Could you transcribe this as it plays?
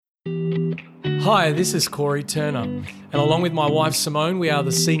Hi, this is Corey Turner, and along with my wife Simone, we are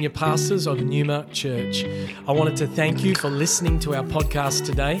the senior pastors of Numa Church. I wanted to thank you for listening to our podcast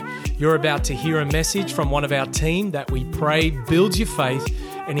today. You're about to hear a message from one of our team that we pray builds your faith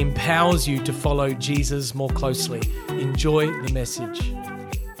and empowers you to follow Jesus more closely. Enjoy the message.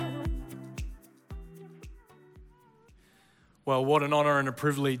 Well, what an honor and a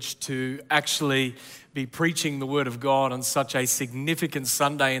privilege to actually be preaching the Word of God on such a significant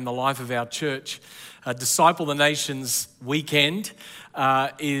Sunday in the life of our church. Disciple the Nations weekend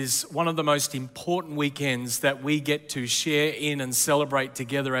is one of the most important weekends that we get to share in and celebrate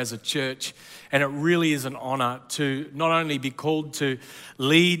together as a church. And it really is an honor to not only be called to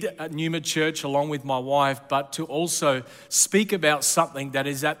lead Numa Church along with my wife, but to also speak about something that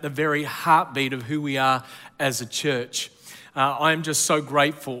is at the very heartbeat of who we are as a church. I'm just so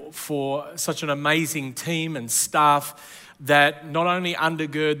grateful for such an amazing team and staff that not only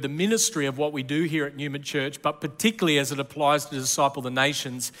undergird the ministry of what we do here at Numa Church, but particularly as it applies to Disciple the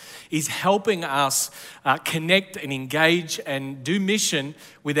Nations, is helping us connect and engage and do mission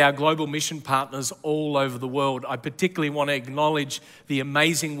with our global mission partners all over the world. I particularly want to acknowledge the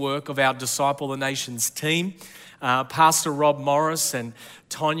amazing work of our Disciple the Nations team. Pastor Rob Morris and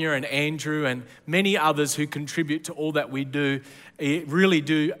Tonya and Andrew and many others who contribute to all that we do really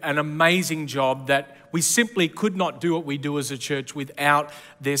do an amazing job that we simply could not do what we do as a church without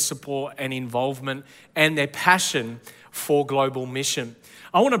their support and involvement and their passion for global mission.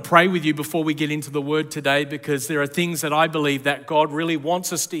 I want to pray with you before we get into the word today, because there are things that I believe that God really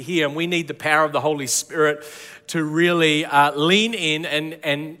wants us to hear, and we need the power of the Holy Spirit to really lean in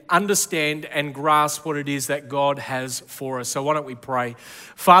and understand and grasp what it is that God has for us. So why don't we pray?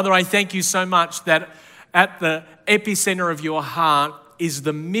 Father, I thank you so much that at the epicenter of your heart is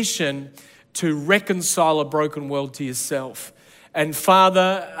the mission to reconcile a broken world to yourself. And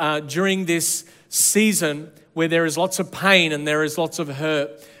Father, during this season where there is lots of pain and there is lots of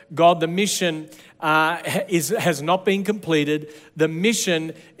hurt, God, the mission has not been completed. The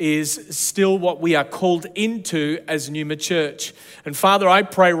mission is still what we are called into as Numa Church. And Father, I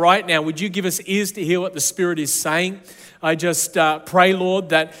pray right now, would you give us ears to hear what the Spirit is saying? I just pray, Lord,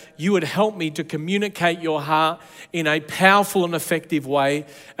 that you would help me to communicate your heart in a powerful and effective way.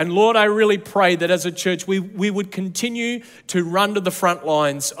 And Lord, I really pray that as a church, we would continue to run to the front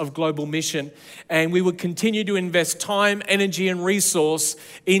lines of global mission, and we would continue to invest time, energy, and resource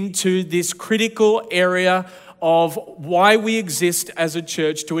into this critical area of why we exist as a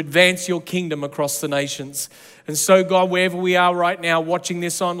church, to advance your kingdom across the nations. And so, God, wherever we are right now watching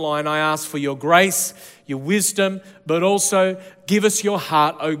this online, I ask for your grace, your wisdom, but also give us your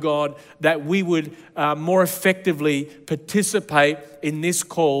heart, oh God, that we would more effectively participate in this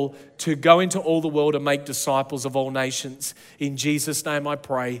call to go into all the world and make disciples of all nations. In Jesus' name I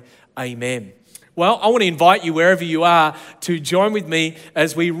pray, amen. Well, I want to invite you, wherever you are, to join with me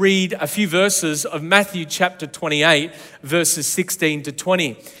as we read a few verses of Matthew chapter 28, verses 16 to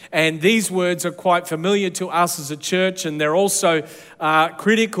 20. And these words are quite familiar to us as a church, and they're also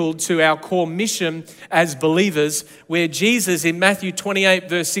critical to our core mission as believers, where Jesus in Matthew 28,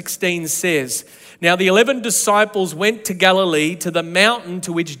 verse 16 says, "Now the 11 disciples went to Galilee, to the mountain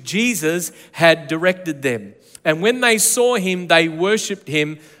to which Jesus had directed them. And when they saw him, they worshipped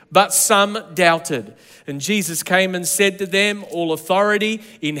him, but some doubted. And Jesus came and said to them, 'All authority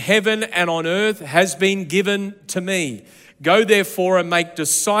in heaven and on earth has been given to me. Go therefore and make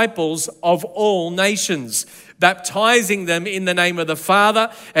disciples of all nations, baptizing them in the name of the Father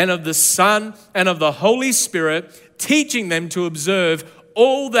and of the Son and of the Holy Spirit, teaching them to observe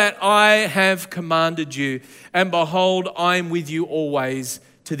all that I have commanded you. And behold, I am with you always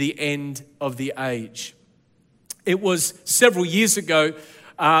to the end of the age.'" It was several years ago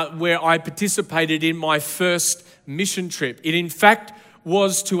where I participated in my first mission trip. It in fact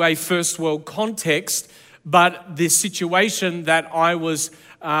was to a first world context, but the situation that I was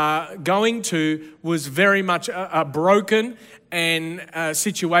going to was very much a broken and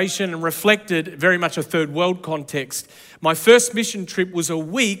situation, and reflected very much a third world context. My first mission trip was a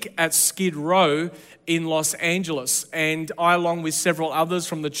week at Skid Row in Los Angeles, and I, along with several others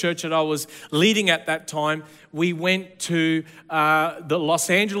from the church that I was leading at that time, we went to the Los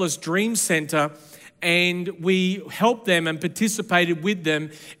Angeles Dream Center, and we helped them and participated with them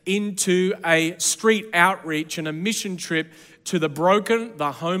into a street outreach and a mission trip to the broken,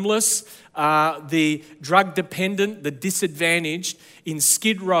 the homeless, the drug dependent, the disadvantaged in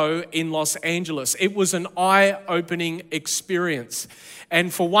Skid Row in Los Angeles. It was an eye-opening experience.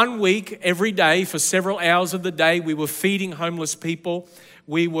 And for 1 week, every day, for several hours of the day, we were feeding homeless people.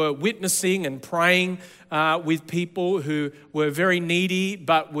 we were witnessing and praying with people who were very needy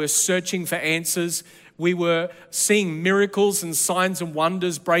but were searching for answers. We were seeing miracles and signs and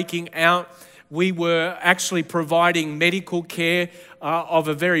wonders breaking out. We were actually providing medical care of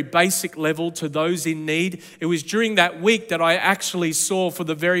a very basic level to those in need. It was during that week that I actually saw for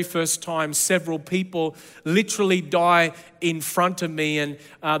the very first time several people literally die in front of me, and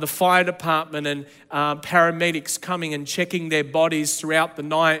the fire department and paramedics coming and checking their bodies throughout the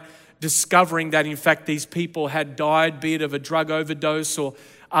night, discovering that in fact these people had died, be it of a drug overdose or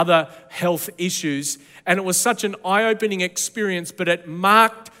other health issues. And it was such an eye-opening experience, but it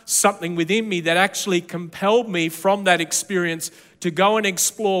marked something within me that actually compelled me from that experience to go and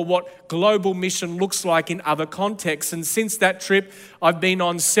explore what global mission looks like in other contexts. And since that trip, I've been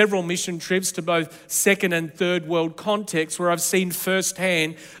on several mission trips to both second and third world contexts where I've seen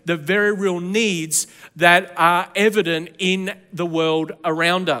firsthand the very real needs that are evident in the world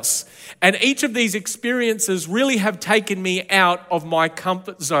around us. And each of these experiences really have taken me out of my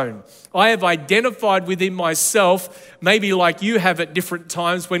comfort zone. I have identified within myself, maybe like you have at different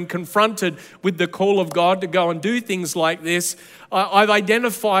times when confronted with the call of God to go and do things like this, I've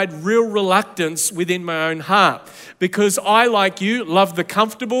identified real reluctance within my own heart because I, like you, love the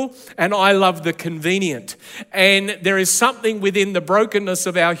comfortable and I love the convenient. And there is something within the brokenness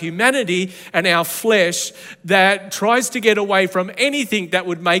of our humanity and our flesh that tries to get away from anything that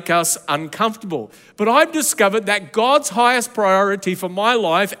would make us uncomfortable. But I've discovered that God's highest priority for my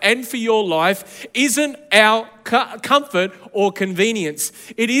life and for your life isn't our comfort or convenience.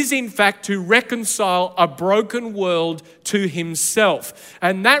 It is, in fact, to reconcile a broken world to Himself.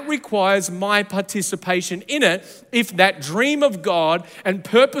 And that requires my participation in it if that dream of God and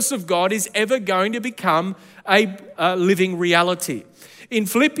purpose of God is ever going to become a living reality. In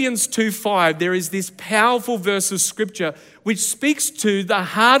Philippians 2:5, there is this powerful verse of scripture which speaks to the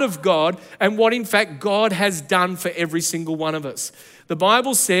heart of God and what in fact God has done for every single one of us. The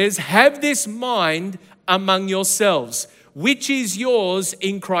Bible says, "Have this mind among yourselves, which is yours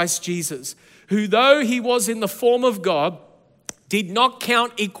in Christ Jesus, who though He was in the form of God, did not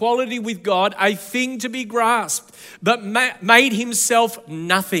count equality with God a thing to be grasped, but made Himself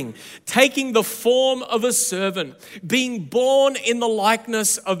nothing, taking the form of a servant, being born in the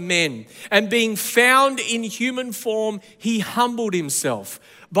likeness of men, and being found in human form, He humbled Himself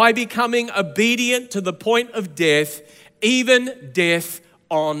by becoming obedient to the point of death, even death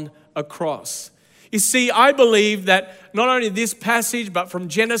on a cross." You see, I believe that not only this passage, but from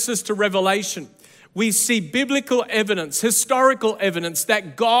Genesis to Revelation, we see biblical evidence, historical evidence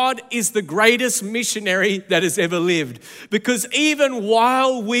that God is the greatest missionary that has ever lived. Because even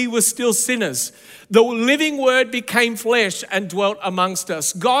while we were still sinners, the living Word became flesh and dwelt amongst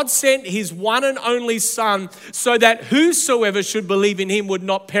us. God sent His one and only Son so that whosoever should believe in Him would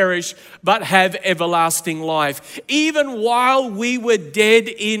not perish but have everlasting life. Even while we were dead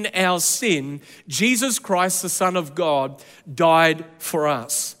in our sin, Jesus Christ, the Son of God, died for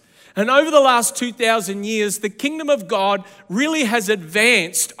us. And over the last 2,000 years, the kingdom of God really has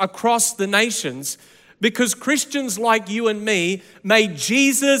advanced across the nations because Christians like you and me made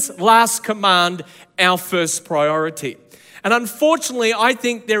Jesus' last command our first priority. And unfortunately, I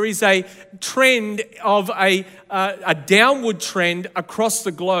think there is a trend of a downward trend across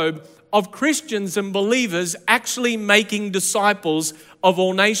the globe of Christians and believers actually making disciples of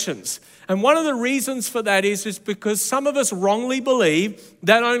all nations. And one of the reasons for that is because some of us wrongly believe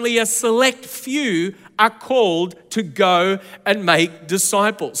that only a select few are called to go and make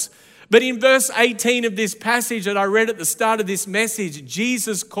disciples. But in verse 18 of this passage that I read at the start of this message,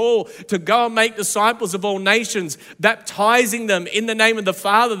 Jesus' call to go and make disciples of all nations, baptizing them in the name of the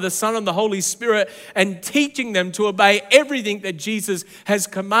Father, the Son, and the Holy Spirit, and teaching them to obey everything that Jesus has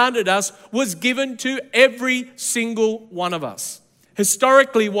commanded us, was given to every single one of us.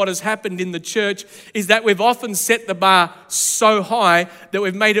 Historically, what has happened in the church is that we've often set the bar so high that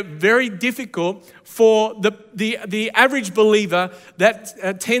we've made it very difficult for the average believer that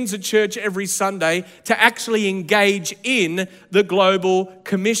attends a church every Sunday to actually engage in the Global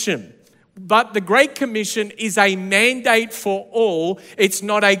Commission. But the Great Commission is a mandate for all. It's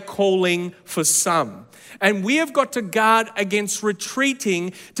not a calling for some. And we have got to guard against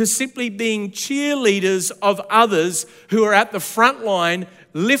retreating to simply being cheerleaders of others who are at the front line,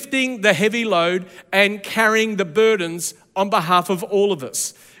 lifting the heavy load and carrying the burdens on behalf of all of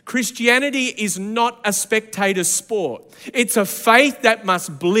us. Christianity is not a spectator sport. It's a faith that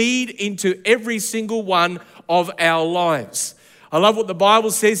must bleed into every single one of our lives. I love what the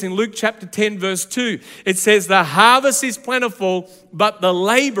Bible says in Luke chapter 10, verse 2. It says, "The harvest is plentiful, but the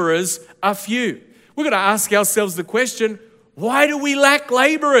laborers are few." We've got to ask ourselves the question, why do we lack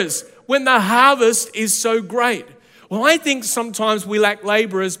laborers when the harvest is so great? Well, I think sometimes we lack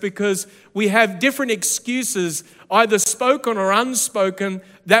laborers because we have different excuses, either spoken or unspoken,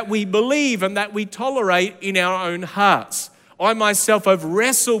 that we believe and that we tolerate in our own hearts. I myself have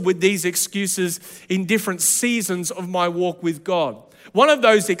wrestled with these excuses in different seasons of my walk with God. One of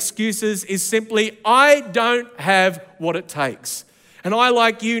those excuses is simply, I don't have what it takes. And I,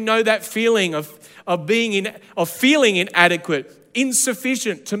 like you, know that feeling of feeling inadequate,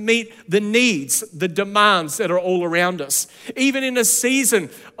 insufficient to meet the needs, the demands that are all around us. Even in a season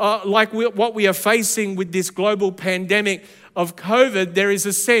like what we are facing with this global pandemic of COVID, there is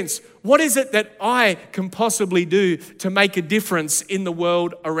a sense, what is it that I can possibly do to make a difference in the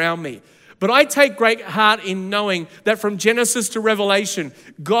world around me? But I take great heart in knowing that from Genesis to Revelation,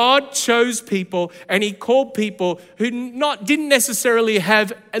 God chose people and He called people who didn't necessarily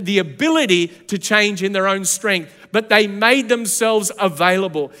have the ability to change in their own strength, but they made themselves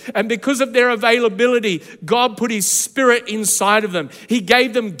available. And because of their availability, God put His Spirit inside of them. He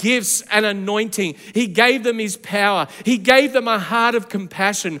gave them gifts and anointing. He gave them His power. He gave them a heart of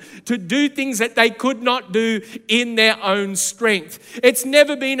compassion to do things that they could not do in their own strength. It's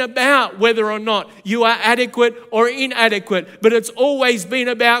never been about whether or not you are adequate or inadequate, but it's always been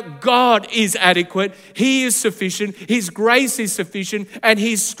about God is adequate. He is sufficient. His grace is sufficient, and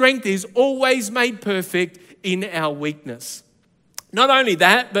His strength is always made perfect in our weakness. Not only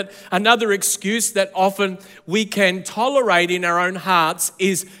that, but another excuse that often we can tolerate in our own hearts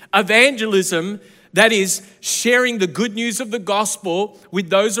is evangelism, that is sharing the good news of the gospel with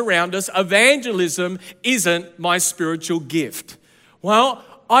those around us. Evangelism isn't my spiritual gift. Well,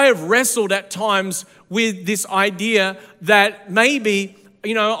 I have wrestled at times with this idea that maybe,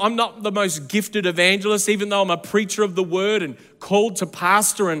 I'm not the most gifted evangelist, even though I'm a preacher of the word and called to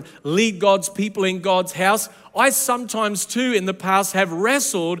pastor and lead God's people in God's house. I sometimes too in the past have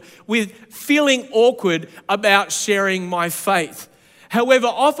wrestled with feeling awkward about sharing my faith. However,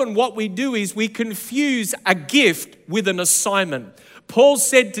 often what we do is we confuse a gift with an assignment. Paul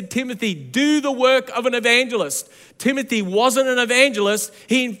said to Timothy, do the work of an evangelist. Timothy wasn't an evangelist.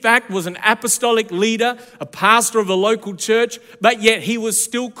 He, in fact, was an apostolic leader, a pastor of a local church, but yet he was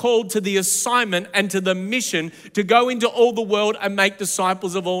still called to the assignment and to the mission to go into all the world and make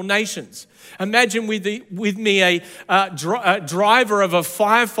disciples of all nations. Imagine with me a driver of a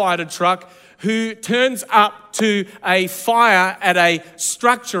firefighter truck who turns up to a fire at a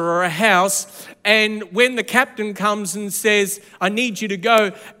structure or a house, and when the captain comes and says, I need you to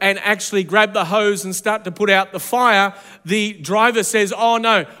go and actually grab the hose and start to put out the fire, the driver says, oh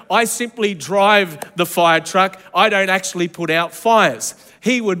no, I simply drive the fire truck. I don't actually put out fires.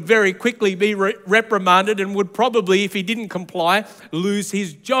 He would very quickly be reprimanded and would probably, if he didn't comply, lose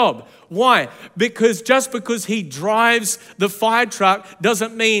his job. Why? Because just because he drives the fire truck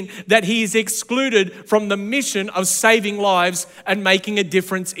doesn't mean that he is excluded from the mission of saving lives and making a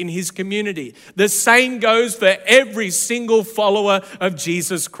difference in his community. The same goes for every single follower of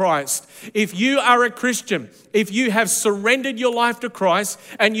Jesus Christ. If you are a Christian, if you have surrendered your life to Christ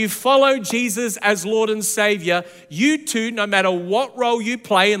and you follow Jesus as Lord and Savior, you too, no matter what role you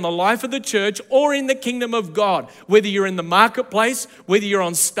play in the life of the church or in the kingdom of God, whether you're in the marketplace, whether you're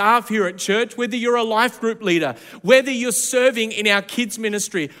on staff here at church, whether you're a life group leader, whether you're serving in our kids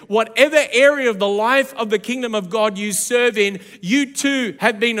ministry, whatever area of the life of the kingdom of God you serve in, you too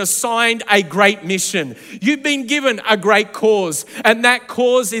have been assigned a great mission. You've been given a great cause, and that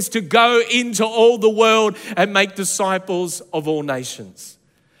cause is to go into all the world and make disciples of all nations.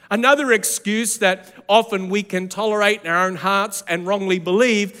 Another excuse that often we can tolerate in our own hearts and wrongly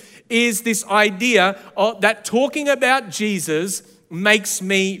believe is this idea that talking about Jesus makes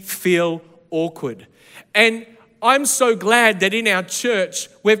me feel awkward. And I'm so glad that in our church,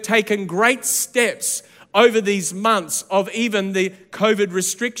 we've taken great steps over these months of even the COVID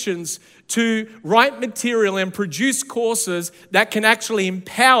restrictions to write material and produce courses that can actually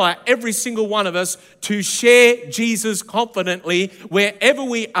empower every single one of us to share Jesus confidently wherever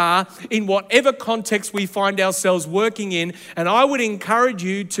we are, in whatever context we find ourselves working in. And I would encourage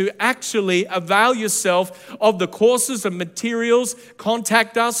you to actually avail yourself of the courses and materials.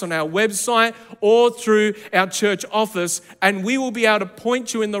 Contact us on our website or through our church office, and we will be able to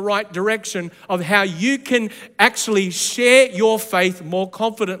point you in the right direction of how you can actually share your faith more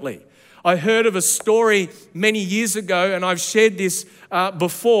confidently. I heard of a story many years ago, and I've shared this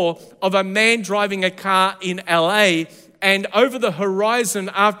before, of a man driving a car in LA, And over the horizon,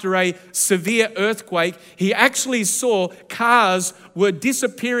 after a severe earthquake, he actually saw cars were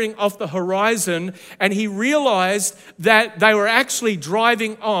disappearing off the horizon, and he realized that they were actually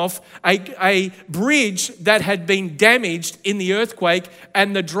driving off a bridge that had been damaged in the earthquake,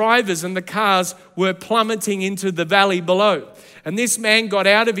 and the drivers and the cars were plummeting into the valley below. And this man got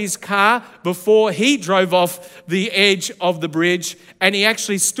out of his car before he drove off the edge of the bridge, and he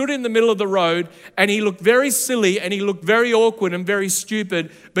actually stood in the middle of the road, and he looked very silly and he looked very awkward and very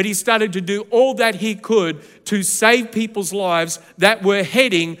stupid, but he started to do all that he could to save people's lives that were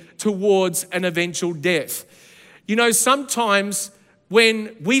heading towards an eventual death. You know, sometimes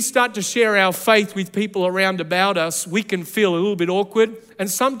when we start to share our faith with people around about us, we can feel a little bit awkward and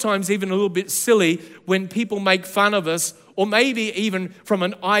sometimes even a little bit silly when people make fun of us, or maybe even from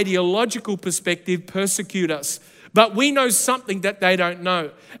an ideological perspective persecute us. But we know something that they don't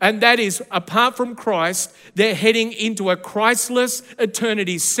know, and that is, apart from Christ, they're heading into a Christless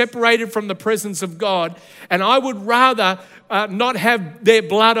eternity, separated from the presence of God. And I would rather not have their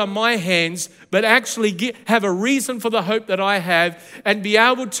blood on my hands, but actually have a reason for the hope that I have, and be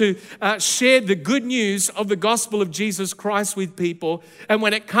able to share the good news of the gospel of Jesus Christ with people. And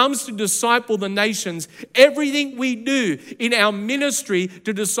when it comes to disciple the nations, everything we do in our ministry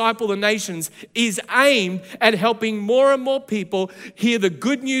to disciple the nations is aimed at helping more and more people hear the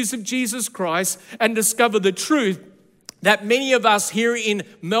good news of Jesus Christ and discover the truth that many of us here in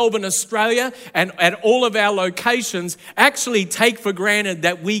Melbourne, Australia, and at all of our locations actually take for granted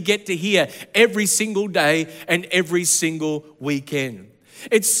that we get to hear every single day and every single weekend.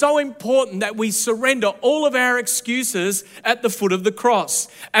 It's so important that we surrender all of our excuses at the foot of the cross,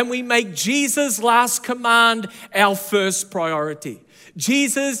 and we make Jesus' last command our first priority.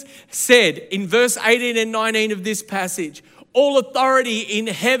 Jesus said in verse 18 and 19 of this passage, "All authority in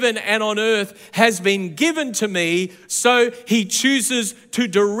heaven and on earth has been given to me," so he chooses to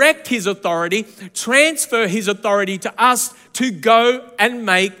direct his authority, transfer his authority to us to go and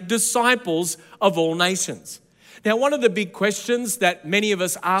make disciples of all nations. Now, one of the big questions that many of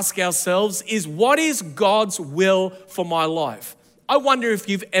us ask ourselves is, what is God's will for my life? I wonder if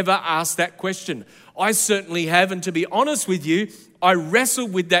you've ever asked that question. I certainly have, and to be honest with you, I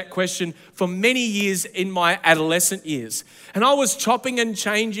wrestled with that question for many years in my adolescent years. And I was chopping and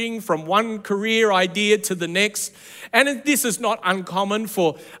changing from one career idea to the next. And this is not uncommon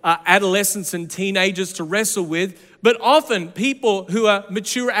for adolescents and teenagers to wrestle with. But often people who are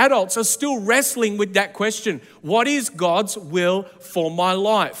mature adults are still wrestling with that question. What is God's will for my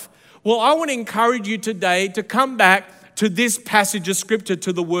life? Well, I want to encourage you today to come back to this passage of scripture,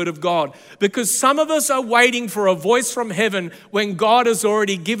 to the word of God, because some of us are waiting for a voice from heaven when God has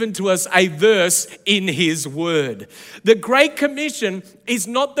already given to us a verse in his word. The Great Commission is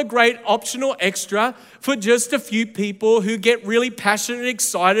not the great optional extra for just a few people who get really passionate and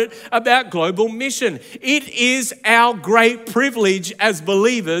excited about global mission. It is our great privilege as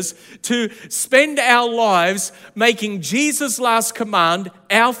believers to spend our lives making Jesus' last command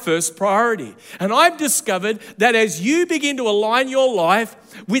our first priority. And I've discovered that as you begin to align your life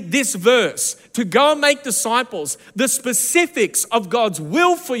with this verse, to go and make disciples, the specifics of God's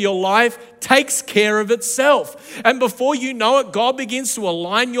will for your life takes care of itself. And before you know it, God begins to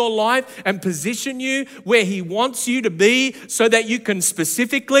align your life and position you where he wants you to be, so that you can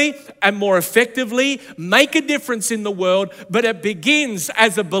specifically and more effectively make a difference in the world. But it begins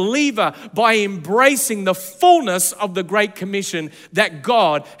as a believer by embracing the fullness of the Great Commission that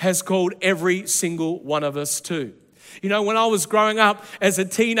God has called every single one of us to. You know, when I was growing up as a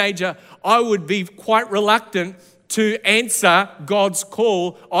teenager, I would be quite reluctant to answer God's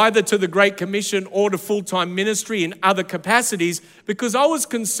call either to the Great Commission or to full-time ministry in other capacities, because I was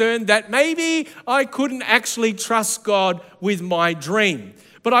concerned that maybe I couldn't actually trust God with my dream.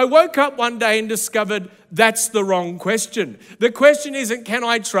 But I woke up one day and discovered that's the wrong question. The question isn't, can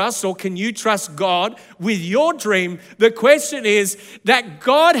I trust or can you trust God with your dream? The question is that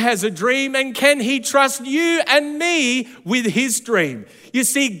God has a dream, and can he trust you and me with his dream? You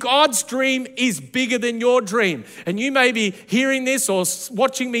see, God's dream is bigger than your dream. And you may be hearing this or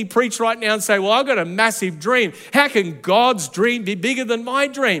watching me preach right now and say, well, I've got a massive dream. How can God's dream be bigger than my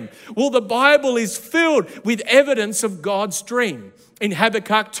dream? Well, the Bible is filled with evidence of God's dream. In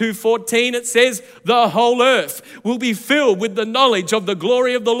Habakkuk 2:14, it says, the whole earth will be filled with the knowledge of the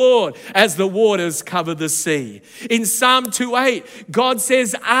glory of the Lord as the waters cover the sea. In Psalm 2:8, God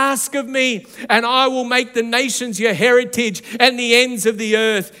says, ask of me, and I will make the nations your heritage and the ends of the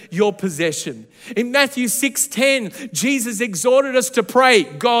earth your possession. In Matthew 6:10, Jesus exhorted us to pray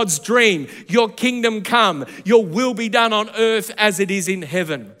God's dream, your kingdom come, your will be done on earth as it is in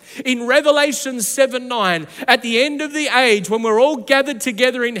heaven. In Revelation 7:9, at the end of the age, when we're all gathered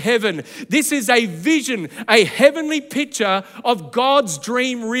together in heaven, this is a vision, a heavenly picture of God's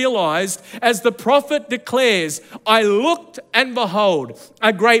dream realized as the prophet declares, I looked and behold,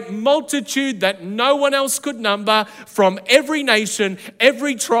 a great multitude that no one else could number from every nation,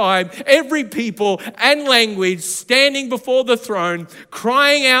 every tribe, every people and language standing before the throne,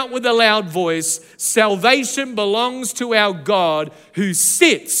 crying out with a loud voice, salvation belongs to our God who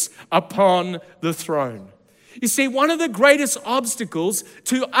sits upon the throne. You see, one of the greatest obstacles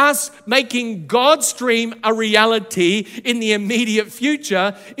to us making God's dream a reality in the immediate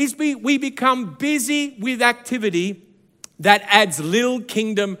future is we become busy with activity that adds little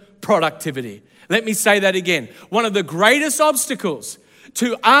kingdom productivity. Let me say that again. One of the greatest obstacles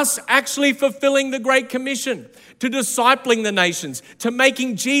to us actually fulfilling the Great Commission, to discipling the nations, to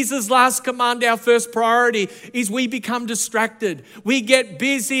making Jesus' last command our first priority, is we become distracted. We get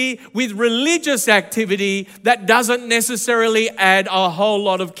busy with religious activity that doesn't necessarily add a whole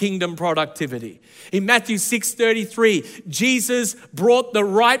lot of kingdom productivity. In Matthew 6:33, Jesus brought the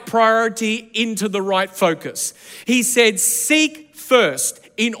right priority into the right focus. He said, seek first,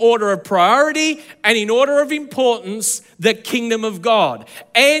 in order of priority and in order of importance, the kingdom of God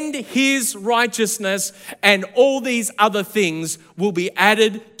and his righteousness, and all these other things will be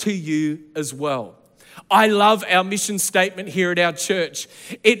added to you as well. I love our mission statement here at our church.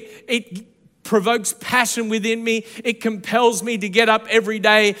 It provokes passion within me. It compels me to get up every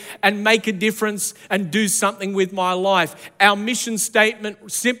day and make a difference and do something with my life. Our mission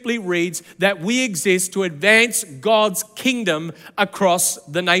statement simply reads that we exist to advance God's kingdom across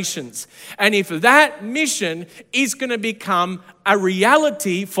the nations. And if that mission is going to become a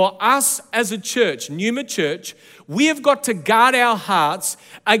reality for us as a church, Numa Church, we have got to guard our hearts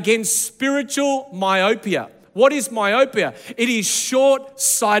against spiritual myopia. What is myopia? It is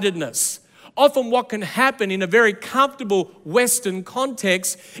short-sightedness. Often what can happen in a very comfortable Western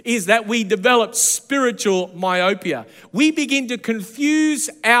context is that we develop spiritual myopia. We begin to confuse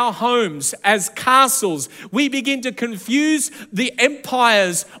our homes as castles. We begin to confuse the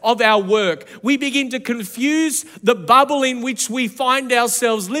empires of our work. We begin to confuse the bubble in which we find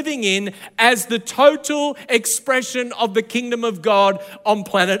ourselves living in as the total expression of the kingdom of God on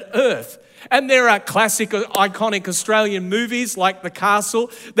planet Earth. And there are classic, iconic Australian movies like The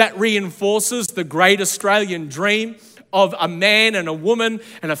Castle that reinforces the great Australian dream of a man and a woman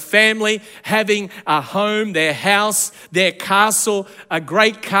and a family having a home, their house, their castle, a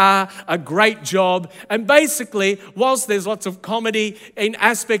great car, a great job. And basically, whilst there's lots of comedy in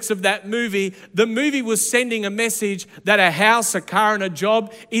aspects of that movie, the movie was sending a message that a house, a car, and a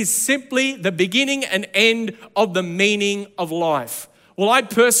job is simply the beginning and end of the meaning of life. Well, I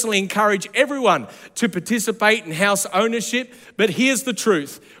personally encourage everyone to participate in house ownership, but here's the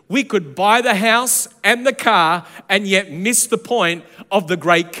truth. We could buy the house and the car and yet miss the point of the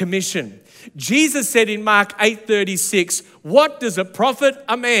Great Commission. Jesus said in Mark 8:36, what does it profit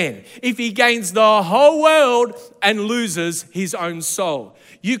a man if he gains the whole world and loses his own soul?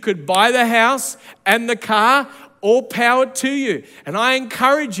 You could buy the house and the car, all power to you. And I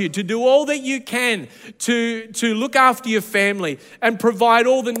encourage you to do all that you can to look after your family and provide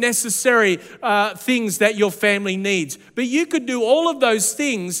all the necessary things that your family needs. But you could do all of those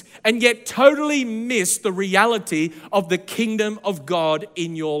things and yet totally miss the reality of the kingdom of God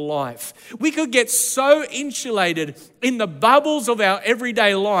in your life. We could get so insulated in the bubbles of our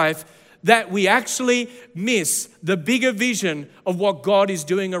everyday life that we actually miss the bigger vision of what God is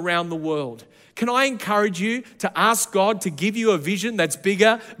doing around the world. Can I encourage you to ask God to give you a vision that's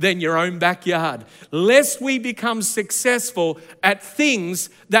bigger than your own backyard? Lest we become successful at things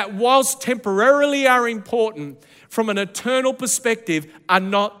that, whilst temporarily are important, from an eternal perspective are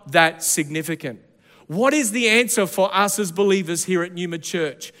not that significant. What is the answer for us as believers here at Numa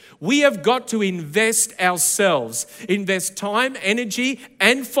Church? We have got to invest ourselves, invest time, energy,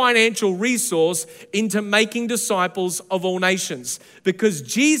 and financial resource into making disciples of all nations, because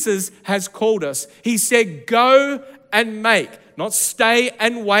Jesus has called us. He said, go and make, not stay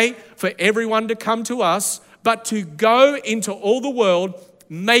and wait for everyone to come to us, but to go into all the world,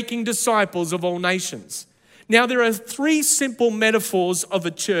 making disciples of all nations. Now, there are three simple metaphors of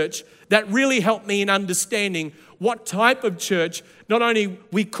a church that really help me in understanding what type of church not only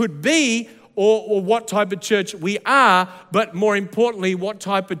we could be or what type of church we are, but more importantly, what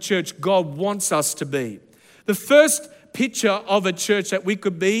type of church God wants us to be. The first picture of a church that we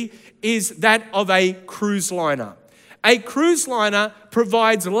could be is that of a cruise liner. A cruise liner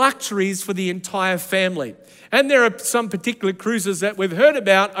provides luxuries for the entire family. And there are some particular cruises that we've heard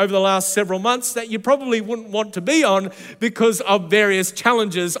about over the last several months that you probably wouldn't want to be on because of various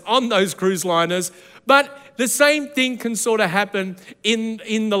challenges on those cruise liners. But the same thing can sort of happen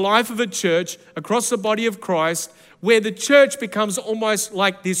in the life of a church across the body of Christ, where the church becomes almost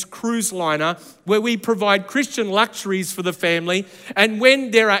like this cruise liner where we provide Christian luxuries for the family. And when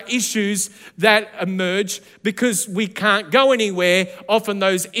there are issues that emerge because we can't go anywhere, often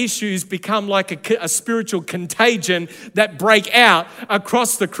those issues become like a spiritual contagion that break out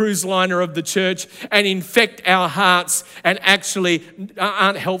across the cruise liner of the church and infect our hearts and actually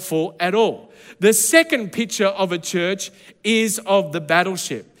aren't helpful at all. The second picture of a church is of the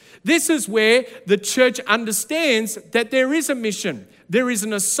battleship. This is where the church understands that there is a mission, there is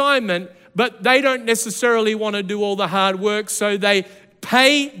an assignment, but they don't necessarily want to do all the hard work, so they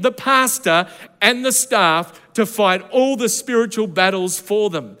pay the pastor and the staff to fight all the spiritual battles for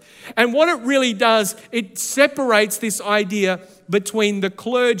them. And what it really does, it separates this idea between the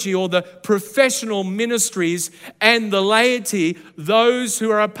clergy or the professional ministries and the laity, those who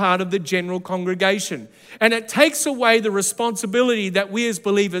are a part of the general congregation. And it takes away the responsibility that we as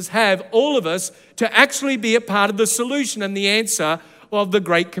believers have, all of us, to actually be a part of the solution and the answer of the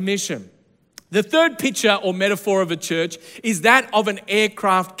Great Commission. The third picture or metaphor of a church is that of an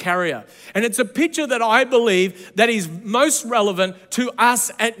aircraft carrier. And it's a picture that I believe that is most relevant to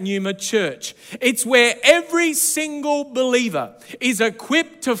us at Numa Church. It's where every single believer is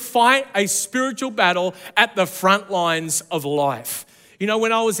equipped to fight a spiritual battle at the front lines of life. You know,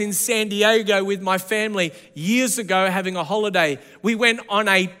 when I was in San Diego with my family years ago having a holiday, we went on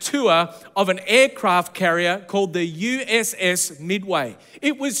a tour of an aircraft carrier called the USS Midway.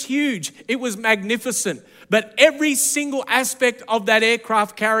 It was huge. It was magnificent. But every single aspect of that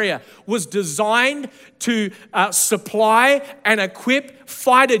aircraft carrier was designed to supply and equip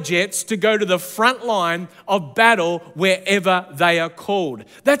fighter jets to go to the front line of battle wherever they are called.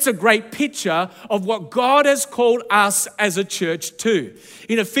 That's a great picture of what God has called us as a church to.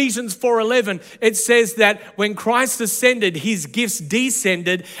 In Ephesians 4:11, it says that when Christ ascended, his gifts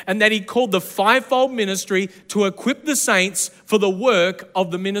descended, and that he called the fivefold ministry to equip the saints for the work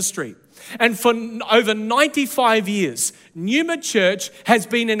of the ministry. And for over 95 years, Numa Church has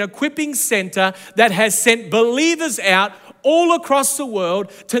been an equipping center that has sent believers out all across the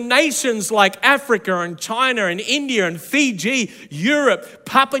world to nations like Africa and China and India and Fiji, Europe,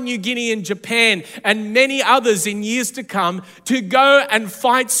 Papua New Guinea and Japan, and many others in years to come to go and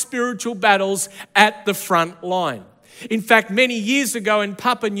fight spiritual battles at the front line. In fact, many years ago in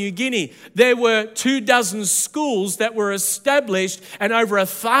Papua New Guinea, there were 24 schools that were established and over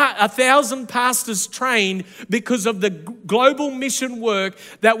 1,000 pastors trained because of the global mission work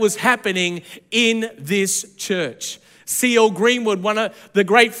that was happening in this church. C.L. Greenwood, one of the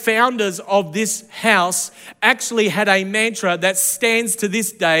great founders of this house, actually had a mantra that stands to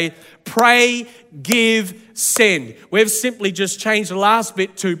this day: pray, give, send. We've simply just changed the last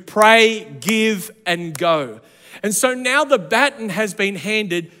bit to pray, give, and go. And so now the baton has been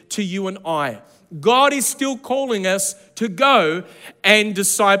handed to you and I. God is still calling us to go and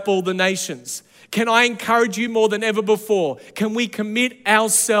disciple the nations. Can I encourage you more than ever before? Can we commit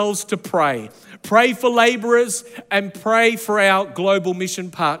ourselves to pray? Pray for laborers and pray for our global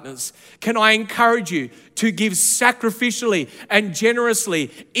mission partners. Can I encourage you to give sacrificially and generously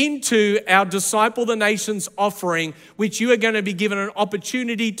into our Disciple the Nations offering, which you are going to be given an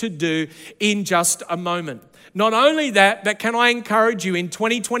opportunity to do in just a moment. Not only that, but can I encourage you in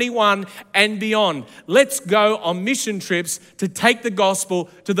 2021 and beyond, let's go on mission trips to take the gospel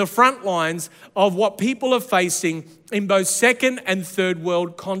to the front lines of what people are facing in both second and third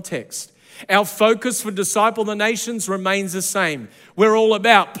world context. Our focus for Disciple the Nations remains the same. We're all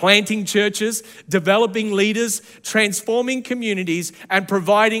about planting churches, developing leaders, transforming communities, and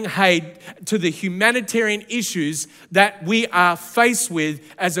providing aid to the humanitarian issues that we are faced with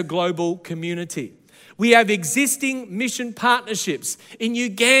as a global community. We have existing mission partnerships in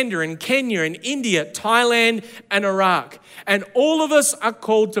Uganda and Kenya and India, Thailand and Iraq. And all of us are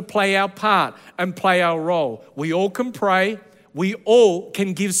called to play our part and play our role. We all can pray. We all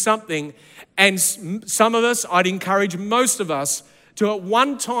can give something. And some of us, I'd encourage most of us, to at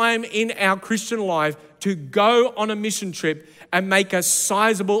one time in our Christian life to go on a mission trip and make a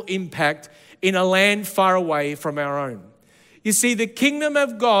sizable impact in a land far away from our own. You see, the kingdom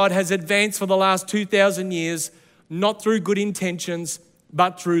of God has advanced for the last 2,000 years, not through good intentions,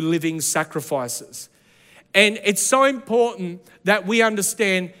 but through living sacrifices. And it's so important that we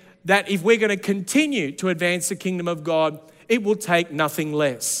understand that if we're going to continue to advance the kingdom of God, it will take nothing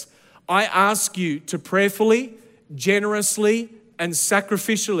less. I ask you to prayerfully, generously and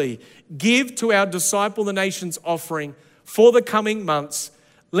sacrificially give to our Disciple the Nations offering for the coming months.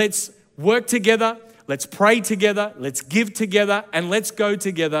 Let's work together, let's pray together, let's give together, and let's go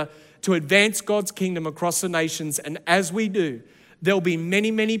together to advance God's kingdom across the nations. And as we do, there'll be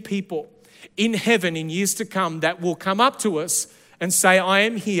many, many people in heaven in years to come that will come up to us and say, I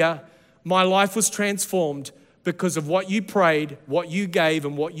am here, my life was transformed because of what you prayed, what you gave,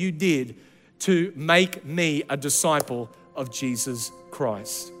 and what you did to make me a disciple of Jesus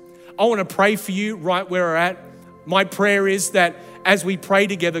Christ. I want to pray for you right where we're at. My prayer is that as we pray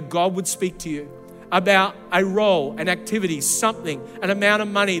together, God would speak to you about a role, an activity, something, an amount of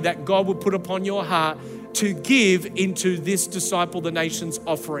money that God would put upon your heart to give into this Disciple the Nations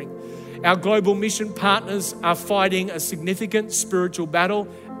offering. Our global mission partners are fighting a significant spiritual battle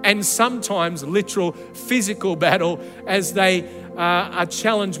and sometimes literal physical battle as they are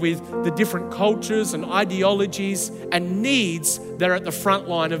challenged with the different cultures and ideologies and needs that are at the front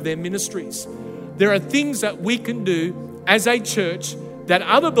line of their ministries. There are things that we can do as a church that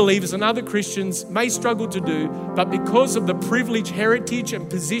other believers and other Christians may struggle to do, but because of the privilege, heritage, and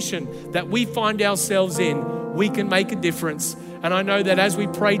position that we find ourselves in, we can make a difference. And I know that as we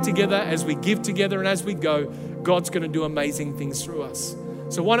pray together, as we give together, and as we go, God's going to do amazing things through us.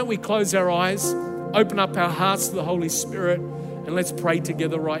 So why don't we close our eyes, open up our hearts to the Holy Spirit, and let's pray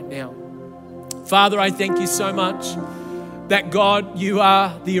together right now. Father, I thank you so much that God, you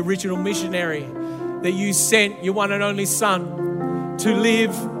are the original missionary, that you sent your one and only Son to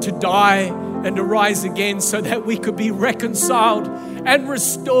live, to die, and to rise again so that we could be reconciled and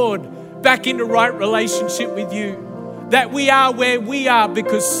restored back into right relationship with you. That we are where we are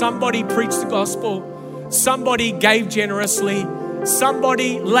because somebody preached the gospel, somebody gave generously,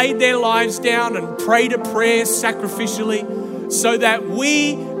 somebody laid their lives down and prayed a prayer sacrificially so that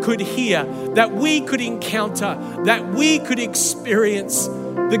we could hear, that we could encounter, that we could experience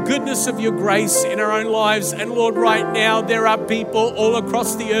the goodness of your grace in our own lives. And Lord, right now, there are people all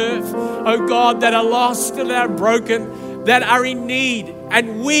across the earth, oh God, that are lost and are broken, that are in need,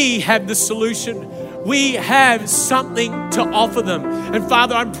 and we have the solution. We have something to offer them. And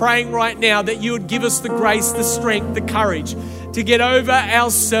Father, I'm praying right now that you would give us the grace, the strength, the courage to get over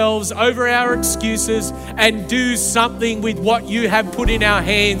ourselves, over our excuses, and do something with what you have put in our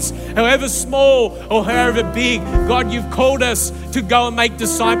hands, however small or however big. God, you've called us to go and make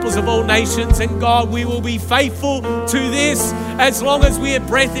disciples of all nations. And God, we will be faithful to this as long as we have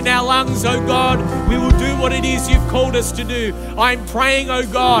breath in our lungs. Oh God, we will do what it is you've called us to do. I'm praying, oh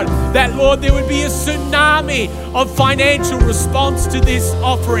God, that Lord, there would be a tsunami of financial response to this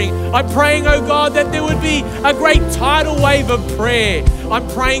offering. I'm praying, oh God, that there would be a great tidal wave of prayer. I'm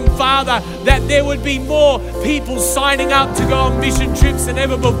praying, Father, that there would be more people signing up to go on mission trips than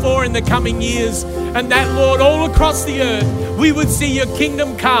ever before in the coming years. And that, Lord, all across the earth, we would see your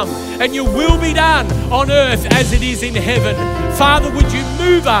kingdom come and your will be done on earth as it is in heaven. Father, would you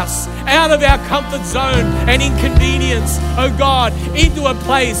move us out of our comfort zone and inconvenience, oh God, into a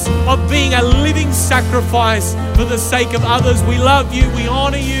place of being a living sacrifice for the sake of others. We love you, we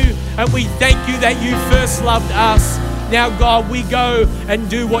honor you, and we thank you that you first loved us. Now, God, we go and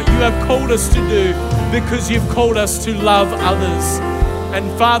do what you have called us to do because you've called us to love others.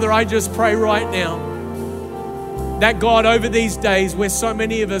 And Father, I just pray right now that, God, over these days where so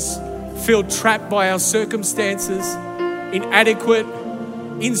many of us feel trapped by our circumstances, inadequate,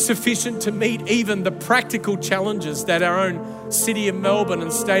 insufficient to meet even the practical challenges that our own city of Melbourne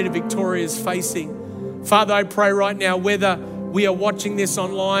and state of Victoria is facing. Father, I pray right now, whether we are watching this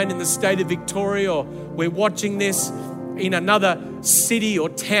online in the state of Victoria or we're watching this in another city or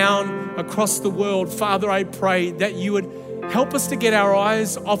town across the world, Father, I pray that you would help us to get our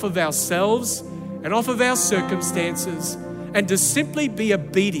eyes off of ourselves and off of our circumstances and to simply be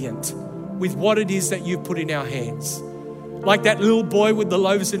obedient with what it is that you've put in our hands. Like that little boy with the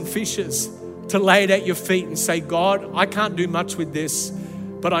loaves and fishes, to lay it at your feet and say, God, I can't do much with this,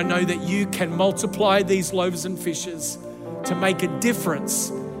 but I know that you can multiply these loaves and fishes to make a difference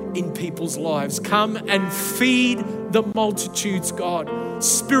in people's lives. Come and feed the multitudes, God,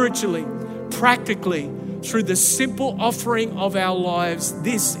 spiritually, practically, through the simple offering of our lives.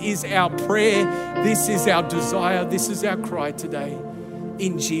 This is our prayer. This is our desire. This is our cry today.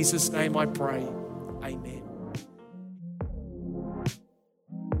 In Jesus' name I pray. Amen.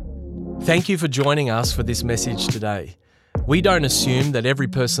 Thank you for joining us for this message today. We don't assume that every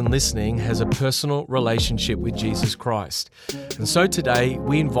person listening has a personal relationship with Jesus Christ. And so today,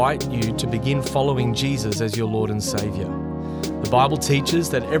 we invite you to begin following Jesus as your Lord and Savior. The Bible teaches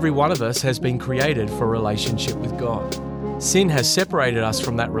that every one of us has been created for a relationship with God. Sin has separated us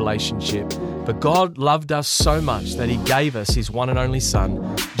from that relationship, but God loved us so much that He gave us His one and only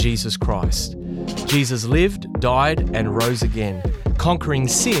Son, Jesus Christ. Jesus lived, died, and rose again, conquering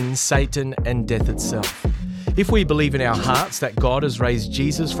sin, Satan, and death itself. If we believe in our hearts that God has raised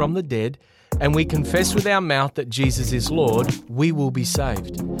Jesus from the dead, and we confess with our mouth that Jesus is Lord, we will be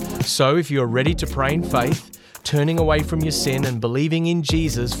saved. So if you are ready to pray in faith, turning away from your sin and believing in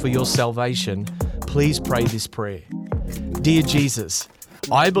Jesus for your salvation, please pray this prayer. Dear Jesus,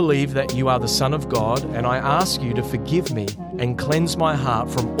 I believe that you are the Son of God, and I ask you to forgive me and cleanse my heart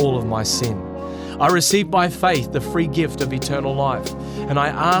from all of my sin. I receive by faith the free gift of eternal life, and I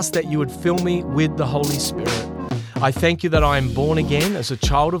ask that you would fill me with the Holy Spirit. I thank you that I am born again as a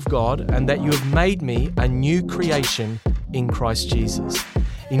child of God and that you have made me a new creation in Christ Jesus.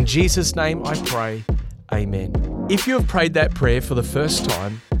 In Jesus' name I pray, amen. If you have prayed that prayer for the first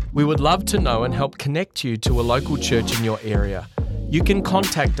time, we would love to know and help connect you to a local church in your area. You can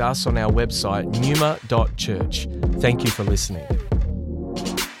contact us on our website, numa.church. Thank you for listening.